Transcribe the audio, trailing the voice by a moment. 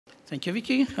Thank you,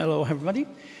 Vicky. Hello, everybody.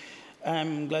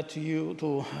 I'm glad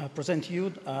to present to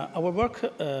you our work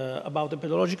about the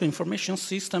Pedological Information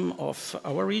System of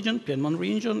our region, Piedmont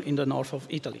region, in the north of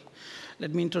Italy.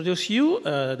 Let me introduce you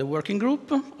the working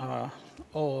group.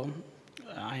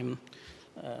 I'm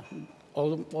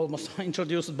almost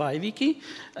introduced by Vicky.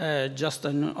 Just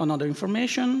another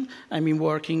information. I've been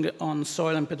working on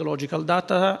soil and pedological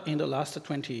data in the last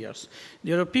 20 years.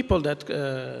 The other people that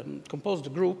compose the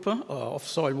group of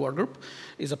soil work group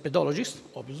is a pedologist,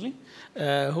 obviously,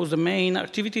 whose the main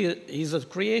activity is the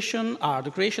creation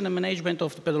and management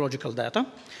of the pedological data,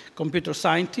 computer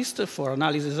scientist for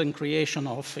analysis and creation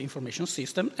of information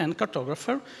system, and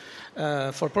cartographer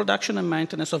for production and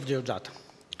maintenance of geodata.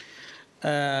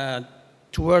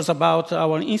 Two words about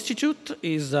our institute.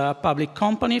 Is a public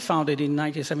company founded in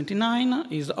 1979,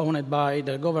 is owned by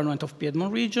the government of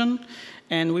Piedmont region,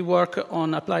 and we work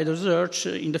on applied research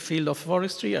in the field of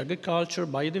forestry, agriculture,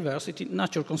 biodiversity,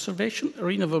 nature conservation,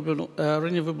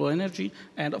 renewable energy,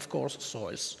 and of course,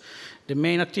 soils. The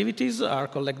main activities are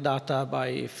collect data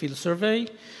by field survey,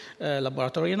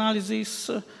 laboratory analysis,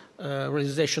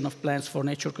 realization of plans for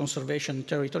nature conservation and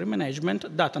territory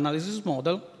management, data analysis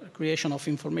model, creation of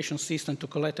information system to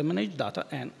collect and manage data,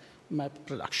 and map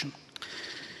production.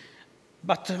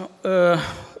 But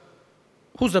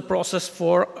who's the process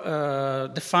for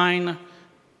define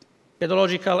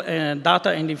pedological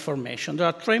data and information? There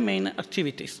are three main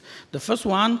activities. The first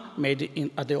one,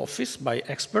 made at the office by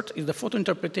expert, is the photo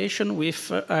interpretation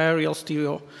with aerial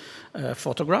stereo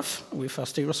photograph with a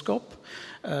stereoscope.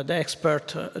 The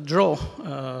expert draw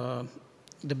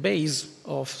the base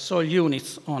of soil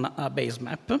units on a base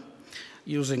map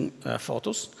using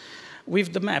photos.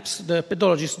 With the maps, the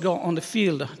pedologists go on the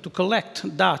field to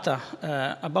collect data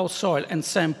about soil and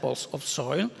samples of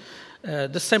soil.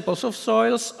 The samples of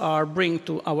soils are brought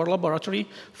to our laboratory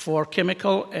for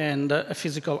chemical and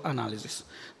physical analysis.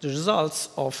 The results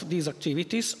of these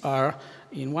activities are,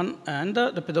 in one hand,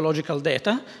 the pedological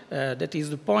data, that is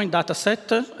the point data set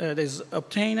that is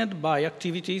obtained by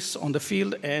activities on the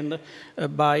field and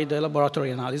by the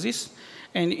laboratory analysis.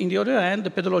 And in the other hand, the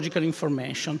pedological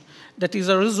information, that is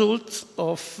a result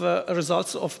of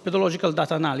results of pedological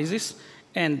data analysis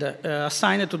and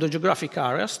assigned to the geographic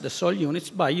areas, the soil units,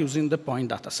 by using the point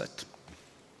data set.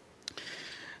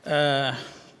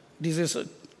 This is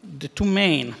the two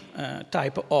main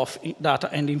type of data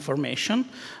and information.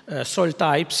 Soil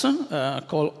types,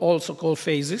 also called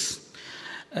phases.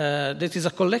 That is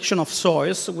a collection of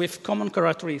soils with common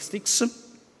characteristics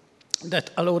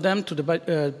that allow them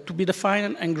to be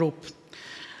defined and grouped.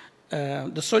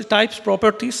 The soil types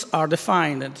properties are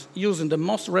defined using the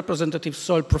most representative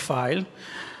soil profile,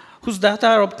 whose data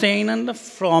are obtained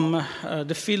from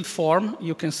the field form.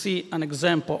 You can see an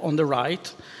example on the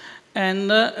right,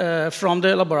 and from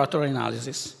the laboratory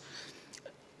analysis.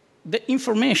 The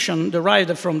information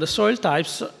derived from the soil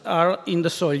types are in the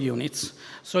soil units.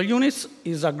 Soil units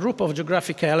is a group of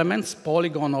geographic elements,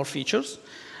 polygon or features,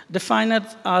 defined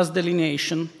as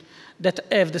delineation that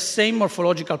have the same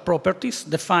morphological properties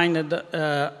defined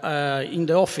in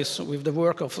the office with the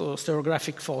work of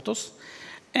stereographic photos,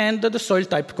 and the soil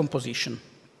type composition.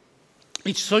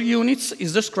 Each soil unit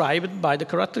is described by the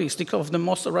characteristic of the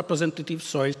most representative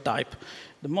soil type.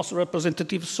 The most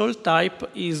representative soil type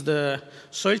is the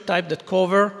soil type that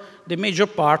covers the major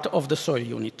part of the soil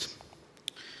unit.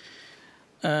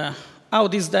 How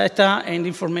this data and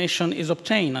information is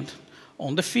obtained?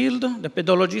 On the field, the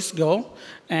pedologists go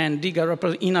and dig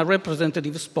in a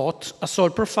representative spot a soil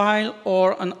profile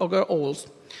or an auger holes,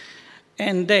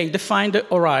 and they define the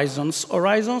horizons.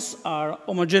 Horizons are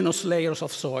homogeneous layers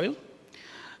of soil.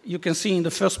 You can see in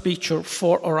the first picture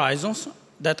 4 horizons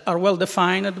that are well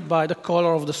defined by the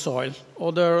color of the soil.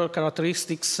 Other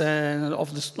characteristics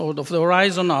of the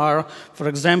horizon are, for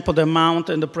example, the amount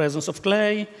and the presence of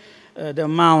clay, the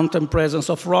amount and presence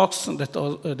of rocks,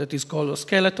 that is called a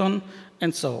skeleton,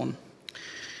 and so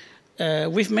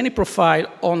on. With many profiles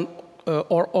on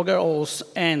or auger holes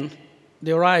and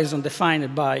the horizon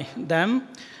defined by them,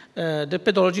 the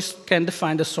pedologist can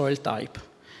define the soil type.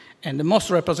 And the most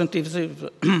representative,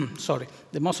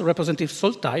 the most representative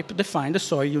soil type define the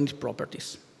soil unit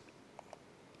properties.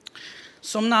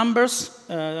 Some numbers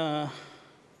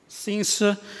since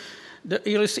the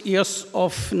earliest years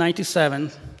of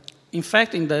 '97. In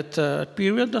fact, in that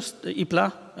period, the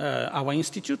IPLA, our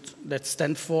institute, that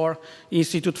stands for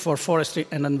Institute for Forestry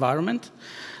and Environment,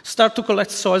 started to collect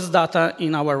soils data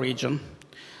in our region.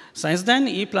 Since then,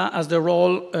 IPLA has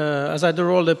had the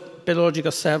role of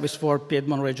pedological service for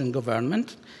Piedmont region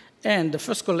government, And the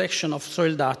first collection of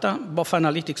soil data, both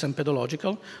analytics and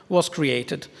pedological, was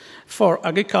created for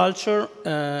agriculture,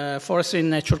 forestry,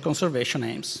 and nature conservation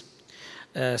aims.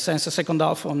 Since the second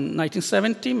half of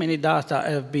 1970, many data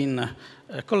have been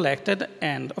collected,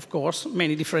 and of course,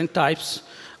 many different types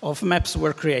of maps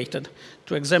were created.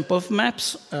 Two examples of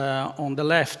maps. On the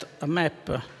left, a map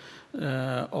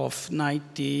of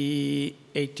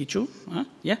 1982,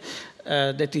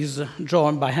 that is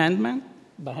drawn by hand.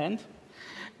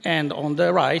 And on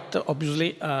the right,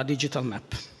 obviously, a digital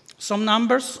map. Some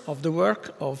numbers of the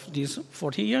work of these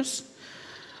 40 years.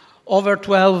 Over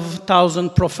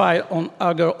 12,000 profiles on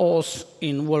agar ores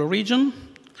in whole region.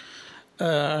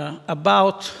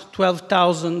 About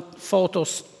 12,000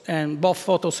 photos and both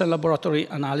photos and laboratory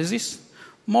analysis.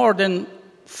 More than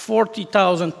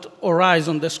 40,000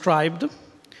 horizon described.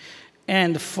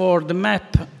 And for the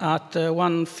map at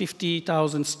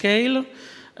 150,000 scale,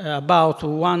 about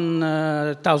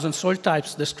 1,000 soil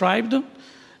types described,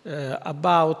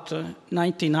 about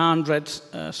 1,900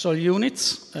 soil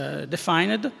units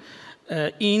defined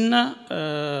in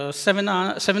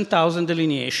 7,000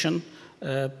 delineation,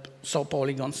 so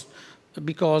polygons,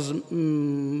 because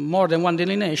more than one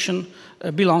delineation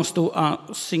belongs to a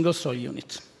single soil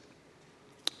unit.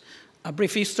 A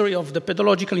brief history of the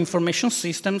Pedological Information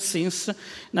System since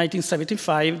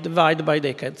 1975, divided by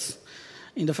decades.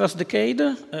 In the first decade,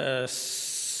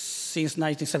 since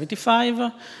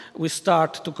 1975, we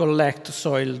start to collect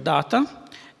soil data,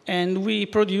 and we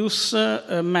produce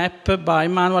a map by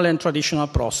manual and traditional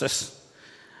process.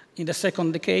 In the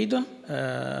second decade,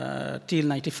 till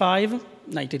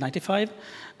 1995,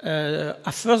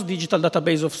 a first digital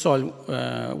database of soil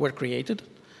was created,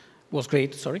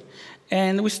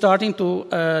 and we're starting to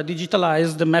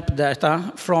digitalize the map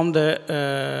data from the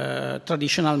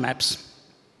traditional maps.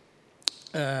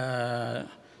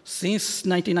 Since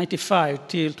 1995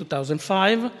 till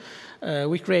 2005,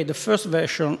 we created the first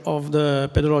version of the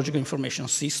Pedological Information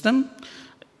System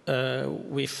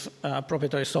with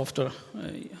proprietary software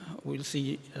we'll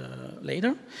see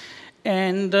later.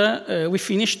 And we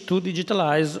finished to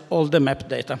digitalize all the map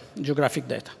data, geographic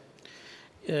data.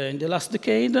 In the last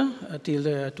decade,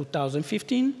 till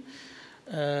 2015,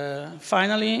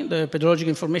 finally, the Pedological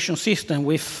Information System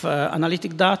with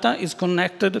analytic data is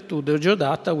connected to the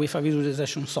geodata with a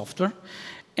visualization software.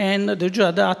 And the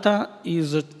geodata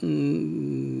is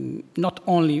not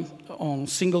only on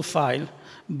single file,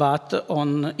 but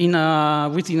within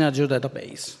a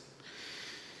geodatabase.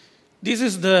 This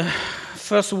is the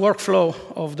first workflow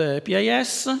of the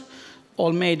PIS,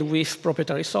 all made with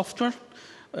proprietary software.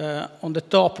 On the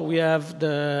top, we have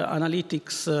the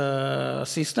analytics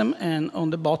system, and on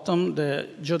the bottom, the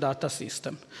geodata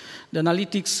system. The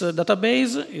analytics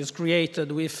database is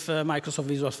created with Microsoft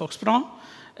Visual FoxPro,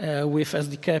 with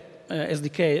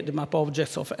SDK, the map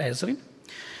objects of Esri.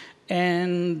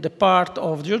 And the part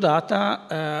of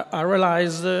geodata are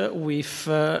realized with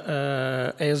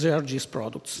Esri ArcGIS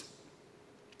products.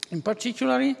 In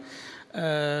particular,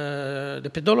 the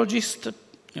pedologist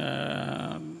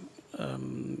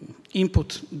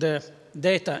input the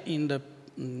data in the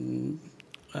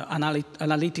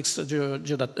analytics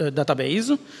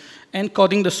database and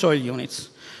coding the soil units.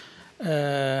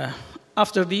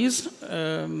 After this,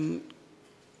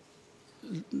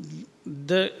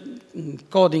 the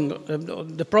coding,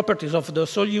 the properties of the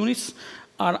soil units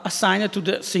are assigned to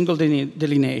the single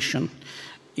delineation.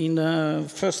 For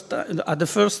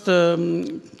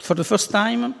the first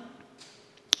time,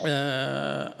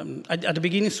 at the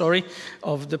beginning,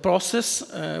 of the process,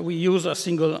 we use a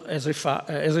single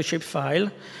Esri shape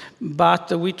file, but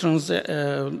the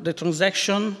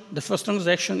first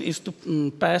transaction is to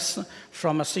pass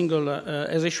from a single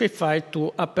Esri shape file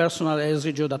to a personal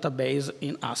Esri geodatabase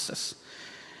in Access.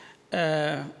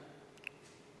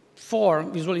 For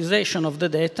visualization of the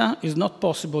data, it's not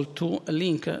possible to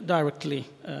link directly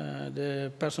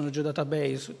the personal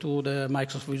geodatabase to the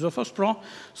Microsoft Visual Force Pro,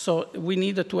 so we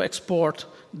need to export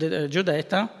the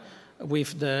geodata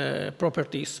with the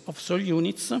properties of soil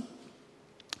units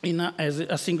in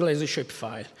a single Esri shape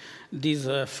file. This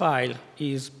file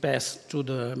is passed to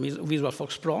the Visual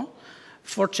Force Pro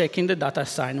for checking the data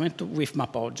assignment with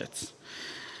map objects.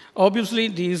 Obviously,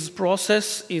 this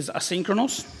process is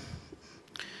asynchronous.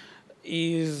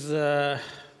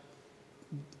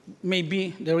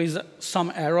 Maybe there is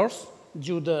some errors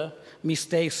due to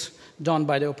mistakes done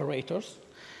by the operators.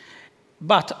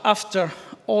 But after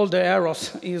all the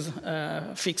errors is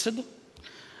fixed,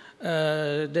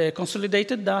 the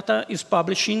consolidated data is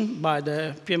publishing by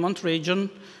the Piedmont region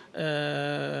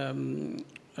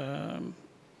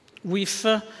with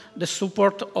the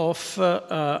support of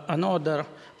another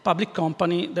public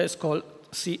company that is called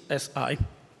CSI.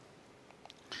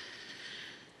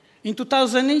 In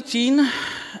 2018,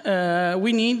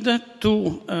 we need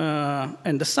to,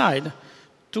 and decide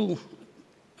to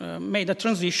make a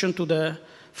transition to the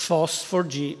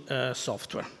FOSS4G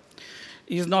software.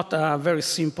 It's not a very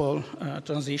simple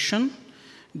transition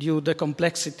due to the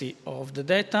complexity of the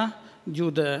data,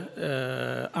 due to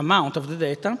the amount of the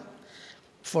data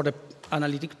for the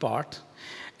analytic part.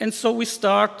 And so we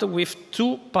start with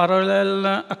two parallel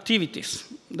activities.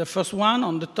 The first one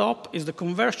on the top is the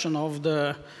conversion of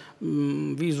the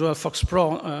Visual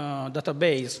FoxPro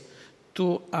database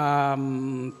to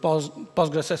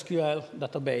PostgreSQL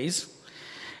database.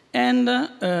 And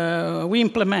we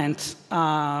implement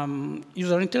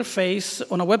user interface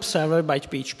on a web server by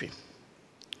PHP.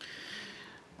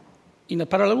 In a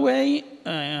parallel way,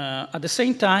 at the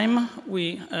same time,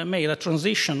 we made a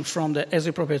transition from the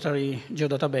Esri proprietary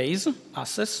geodatabase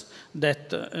access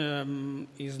that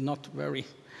is not very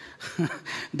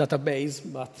database,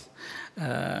 but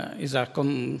is a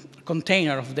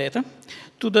container of data,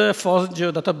 to the FOSS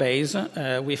geodatabase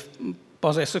with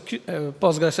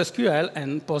PostgreSQL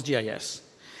and PostGIS.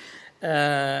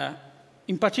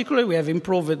 In particular, we have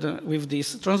improved with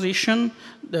this transition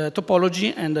the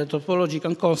topology and the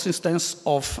topological consistency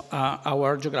of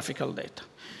our geographical data.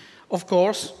 Of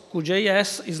course,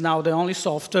 QGIS is now the only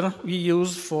software we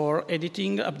use for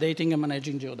editing, updating, and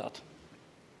managing geodata.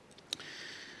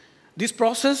 This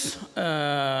process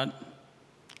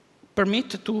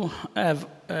permits to have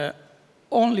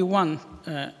only one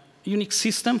unique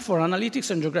system for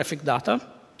analytics and geographic data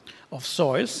of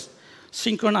soils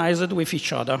synchronized with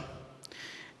each other.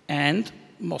 And,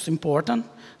 most important,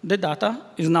 the data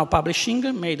is now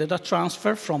publishing, made a data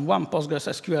transfer from one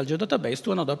PostgreSQL geodatabase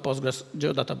to another Postgres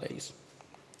geodatabase.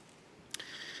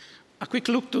 A quick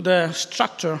look to the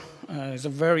structure is a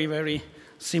very, very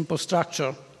simple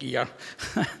structure here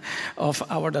of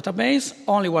our database.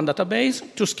 Only one database,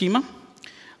 two schema.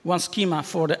 One schema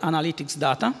for the analytics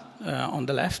data on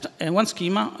the left, and one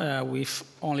schema with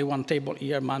only one table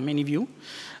here, many view,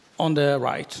 on the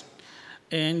right.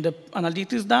 In the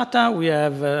analytics data, we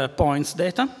have points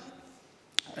data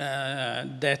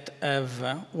that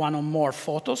have one or more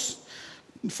photos.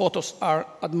 Photos are,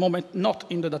 at the moment, not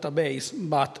in the database,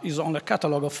 but is on the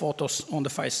catalog of photos on the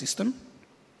file system,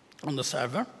 on the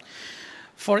server.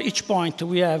 For each point,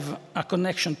 we have a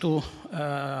connection to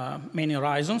many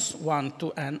horizons, 1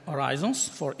 to n horizons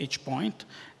for each point.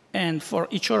 And for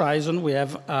each horizon, we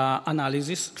have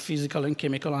analysis, physical and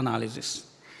chemical analysis.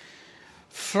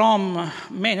 From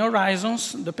many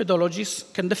horizons, the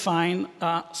pedologists can define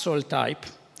a soil type.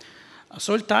 A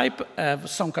soil type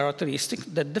has some characteristics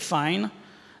that define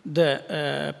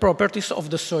the properties of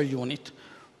the soil unit.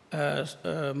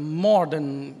 More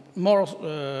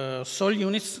soil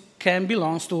units can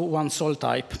belong to one soil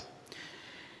type.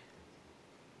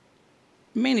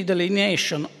 Many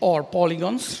delineation or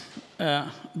polygons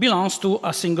belongs to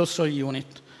a single soil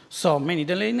unit. So many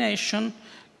delineation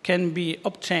can be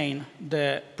obtained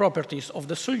the properties of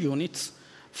the soil units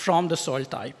from the soil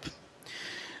type.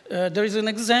 There is an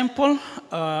example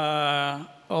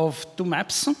of two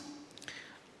maps.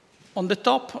 On the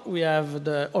top, we have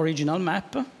the original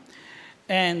map.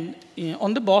 And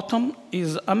on the bottom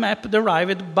is a map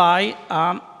derived by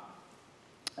a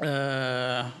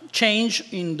change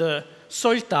in the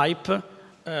soil type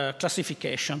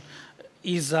classification.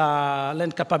 Is a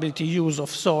land capability use of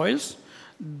soils.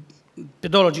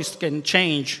 Pedologists can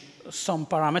change some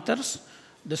parameters,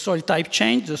 the soil type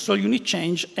change, the soil unit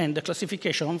change, and the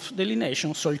classification of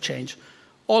delineation soil change.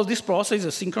 All this process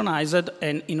is synchronized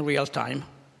and in real time.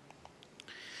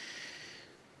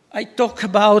 I talk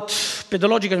about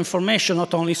pedological information,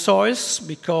 not only soils,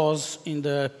 because in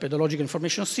the Pedological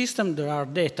Information System, there are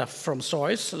data from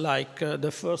soils, like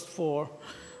the first four,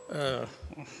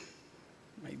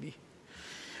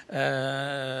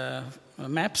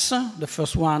 maps. The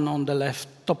first one on the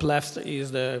top left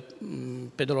is the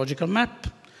pedological map,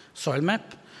 soil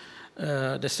map.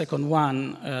 The second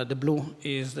one, the blue,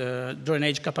 is the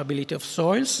drainage capability of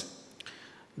soils.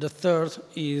 The third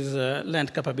is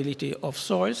land capability of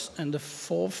soils, and the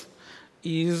fourth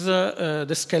is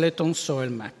the skeleton soil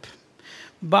map.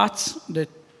 But the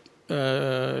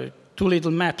two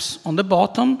little maps on the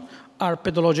bottom are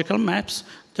pedological maps.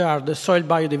 They are the soil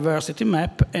biodiversity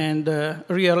map and the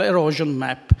real erosion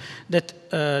map that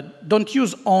don't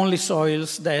use only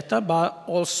soils data, but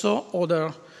also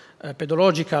other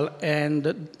pedological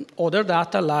and other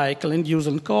data like land use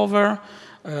and cover,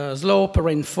 slope,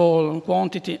 rainfall,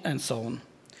 quantity, and so on.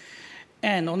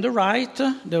 And on the right,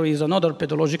 there is another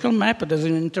pedological map. There's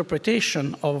an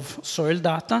interpretation of soil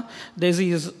data. This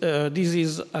is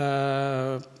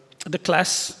the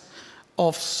class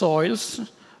of soils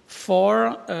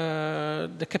for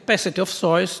the capacity of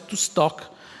soils to stock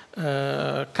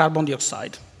carbon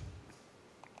dioxide.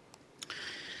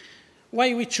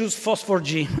 Why we choose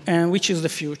FOSS4G and which is the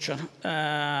future?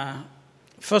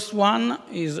 First one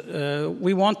is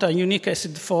we want a unique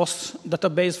acid FOSS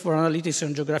database for analytics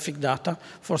and geographic data,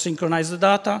 for synchronized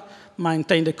data,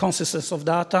 maintain the consistency of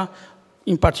data,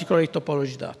 in particular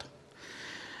topology data.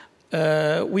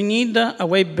 We need a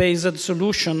web-based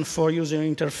solution for user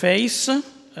interface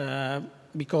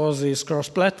because it's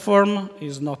cross-platform,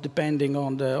 is not depending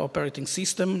on the operating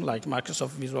system like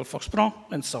Microsoft Visual FoxPro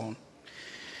and so on.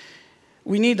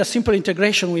 We need a simple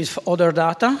integration with other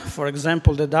data, for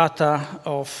example, the data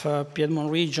of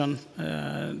Piedmont region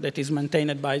that is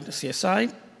maintained by the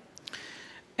CSI.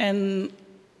 And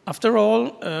after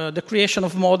all, the creation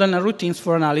of modern routines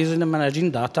for analyzing and managing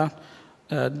data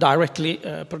directly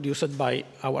produced by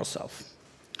ourselves.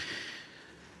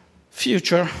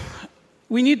 Future,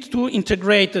 we need to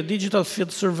integrate a digital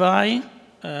field survey.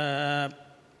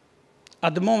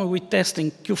 At the moment, we're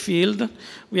testing QField.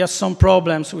 We have some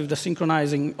problems with the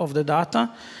synchronizing of the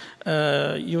data.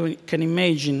 You can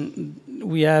imagine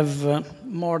we have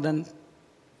more than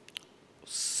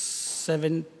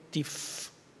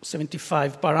 75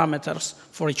 parameters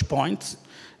for each point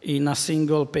in a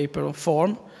single paper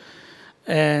form.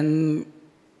 And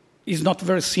it's not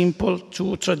very simple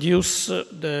to traduce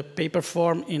the paper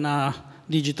form in a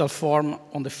digital form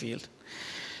on the field.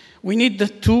 We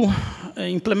need to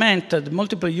implement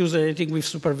multiple user editing with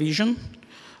supervision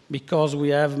because we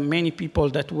have many people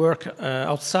that work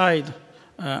outside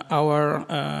our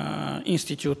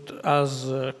institute as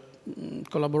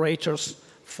collaborators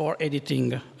for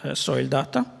editing soil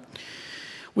data.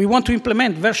 We want to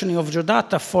implement versioning of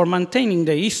geodata for maintaining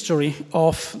the history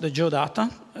of the geodata.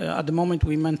 At the moment,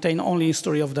 we maintain only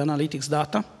history of the analytics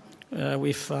data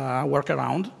with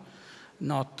workaround,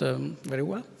 not very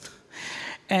well.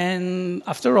 And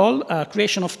after all,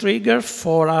 creation of trigger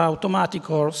for automatic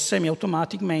or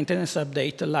semi-automatic maintenance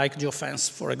update like geofence,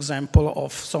 for example,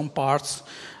 of some parts,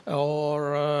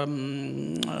 or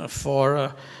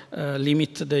for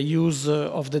limit the use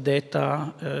of the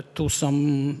data to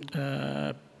some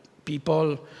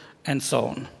people, and so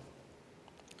on.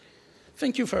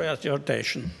 Thank you for your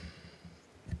attention.